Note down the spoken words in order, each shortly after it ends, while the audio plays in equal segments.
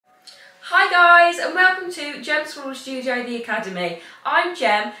Hi guys, and welcome to Gem's Floral Studio, the Academy. I'm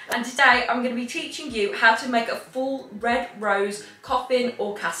Gem, and today I'm going to be teaching you how to make a full red rose coffin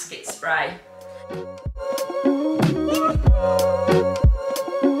or casket spray. And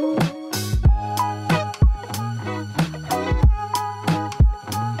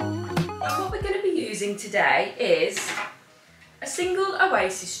what we're going to be using today is a single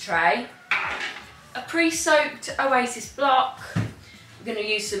Oasis tray, a pre-soaked Oasis block. We're going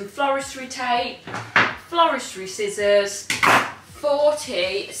to use some floristry tape, floristry scissors,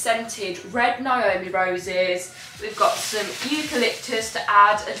 40 scented red Naomi roses. We've got some eucalyptus to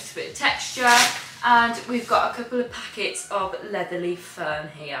add a little bit of texture, and we've got a couple of packets of leatherleaf fern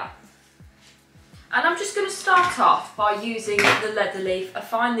here. And I'm just going to start off by using the leatherleaf. I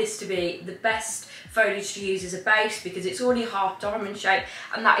find this to be the best foliage to use as a base because it's already half diamond shape,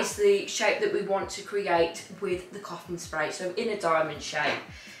 and that is the shape that we want to create with the coffin spray, so in a diamond shape.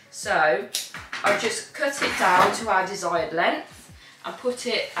 So I'll just cut it down to our desired length and put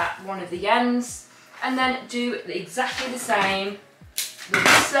it at one of the ends, and then do exactly the same with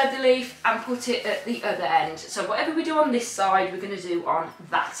this leatherleaf and put it at the other end. So whatever we do on this side, we're going to do on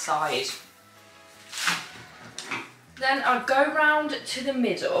that side. Then I'll go round to the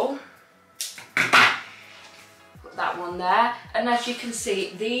middle, put that one there, and as you can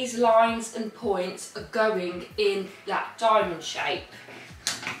see, these lines and points are going in that diamond shape.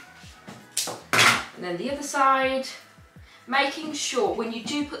 And then the other side, making sure when you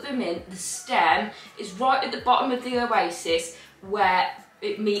do put them in, the stem is right at the bottom of the Oasis where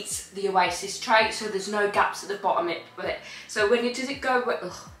it meets the Oasis tray, so there's no gaps at the bottom of it. So when it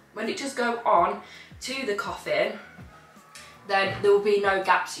does go on to the coffin, then there will be no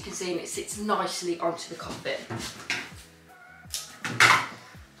gaps, you can see, and it sits nicely onto the coffin.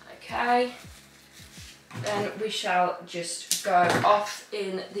 Okay, then we shall just go off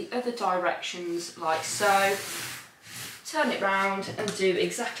in the other directions like so, turn it round and do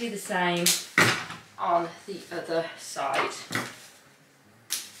exactly the same on the other side.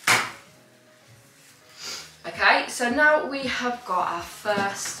 Okay, so now we have got our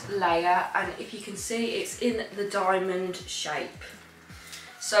first layer, and if you can see, it's in the diamond shape.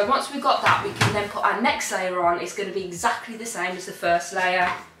 So once we've got that, we can then put our next layer on. It's going to be exactly the same as the first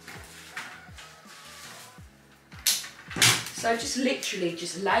layer. So just literally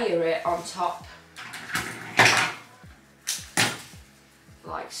just layer it on top.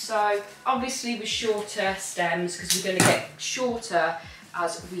 Like so. Obviously with shorter stems, because we're going to get shorter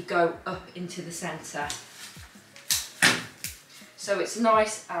as we go up into the centre. So it's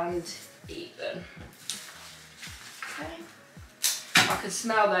nice and even. Okay. I can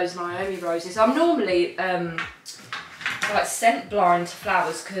smell those Naomi roses. I'm normally like scent blind to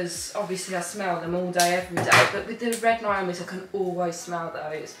flowers because obviously I smell them all day, every day. But with the red Naomis, I can always smell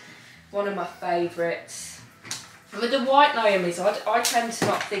those. One of my favourites. And with the white Naomis, I tend to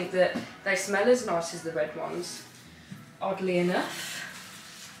not think that they smell as nice as the red ones, oddly enough.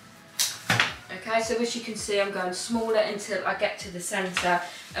 Okay, so as you can see, I'm going smaller until I get to the centre,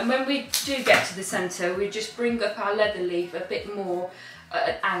 and when we do get to the centre, we just bring up our leather leaf a bit more at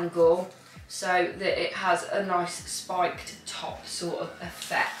an angle so that it has a nice spiked top sort of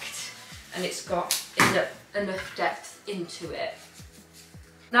effect, and it's got enough depth into it.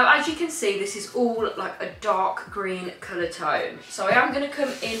 Now, as you can see, this is all like a dark green colour tone, so I am going to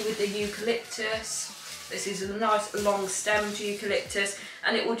come in with the eucalyptus. This is a nice long stemmed eucalyptus,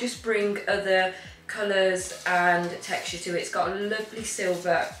 and it will just bring other colours and texture to it. It's got a lovely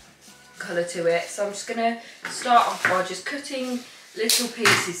silver colour to it. So I'm just going to start off by just cutting little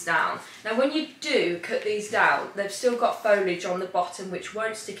pieces down. Now when you do cut these down, they've still got foliage on the bottom which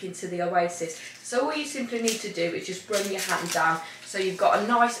won't stick into the Oasis. So all you simply need to do is just run your hand down so you've got a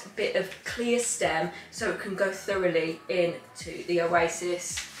nice bit of clear stem so it can go thoroughly into the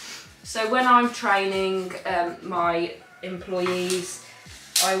Oasis. So when I'm training my employees,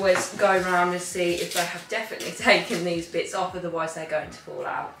 I always go around and see if they have definitely taken these bits off, otherwise they're going to fall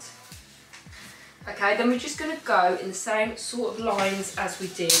out. Okay, then we're just going to go in the same sort of lines as we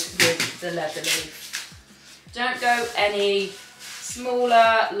did with the leather leaf. Don't go any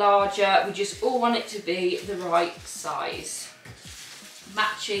smaller, larger, we just all want it to be the right size,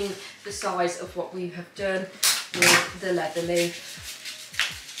 matching the size of what we have done with the leather leaf.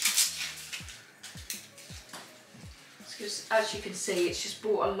 As you can see, it's just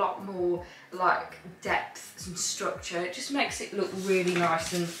brought a lot more like depth and structure. It just makes it look really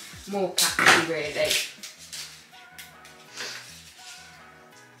nice and more catchy, really.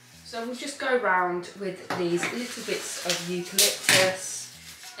 So we'll just go round with these little bits of eucalyptus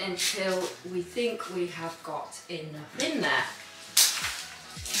until we think we have got enough in there.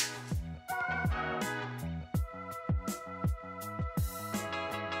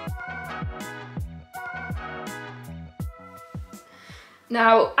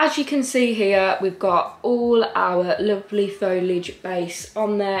 Now, as you can see here, we've got all our lovely foliage base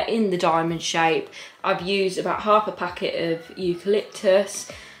on there in the diamond shape. I've used about half a packet of eucalyptus,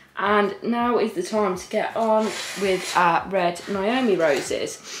 and now is the time to get on with our red Naomi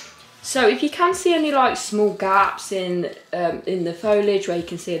roses. So if you can see any like small gaps in the foliage where you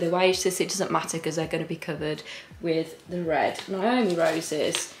can see the oasis, it doesn't matter because they're going to be covered with the red Naomi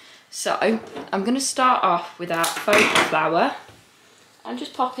roses. So I'm going to start off with our faux flower and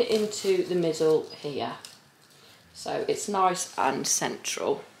just pop it into the middle here. So it's nice and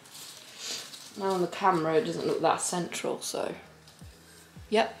central. Now on the camera it doesn't look that central, so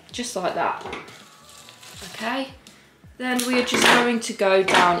yep, just like that. Okay, then we are just going to go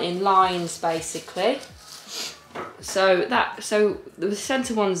down in lines basically. So the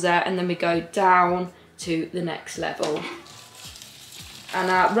centre one's there, and then we go down to the next level. And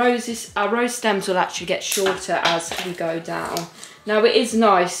our rose stems will actually get shorter as we go down. Now it is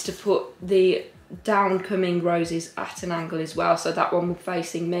nice to put the downcoming roses at an angle as well, so that one will be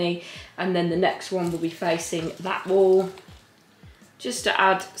facing me and then the next one will be facing that wall, just to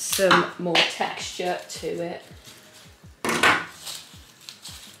add some more texture to it.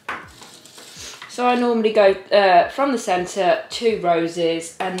 So I normally go from the centre 2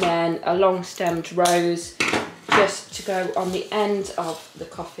 roses and then a long stemmed rose just to go on the end of the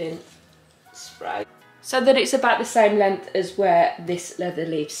coffin spray, so that it's about the same length as where this leather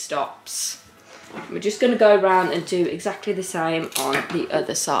leaf stops. We're just going to go around and do exactly the same on the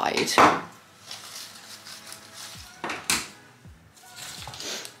other side.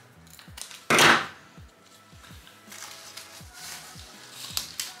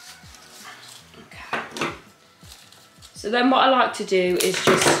 Okay. So then what I like to do is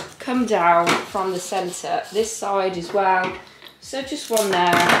just come down from the centre this side as well. So just one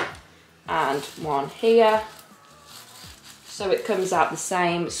there and one here, so it comes out the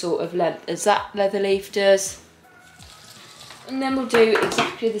same sort of length as that leather leaf does. And then we'll do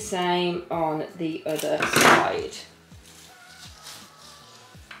exactly the same on the other side.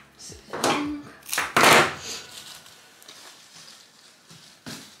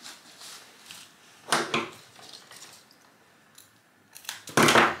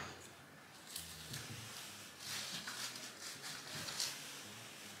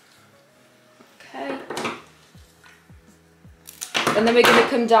 Okay. And then we're going to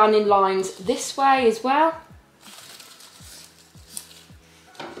come down in lines this way as well.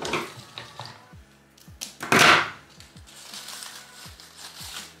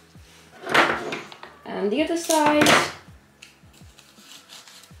 And the other side.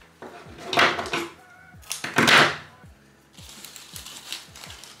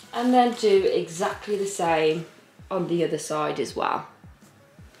 And then do exactly the same on the other side as well.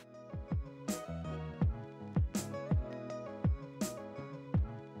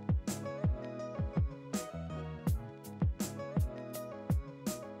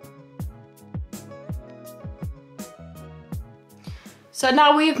 So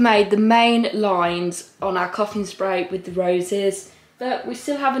now we've made the main lines on our coffin spray with the roses, but we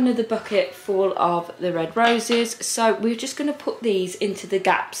still have another bucket full of the red roses. So we're just going to put these into the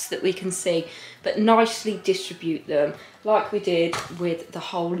gaps that we can see, but nicely distribute them like we did with the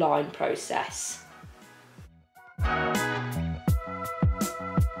whole line process.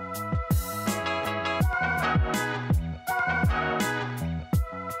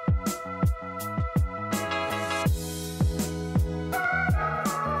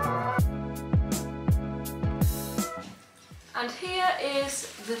 And here is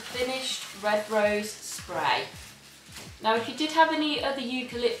the finished red rose spray. Now if you did have any other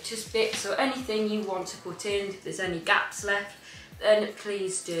eucalyptus bits or anything you want to put in, if there's any gaps left, then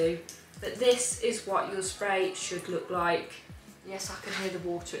please do. But this is what your spray should look like. Yes, I can hear the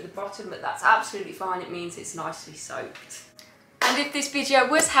water at the bottom, but that's absolutely fine. It means it's nicely soaked. And if this video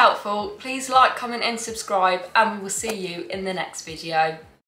was helpful, please like, comment and subscribe, and we will see you in the next video.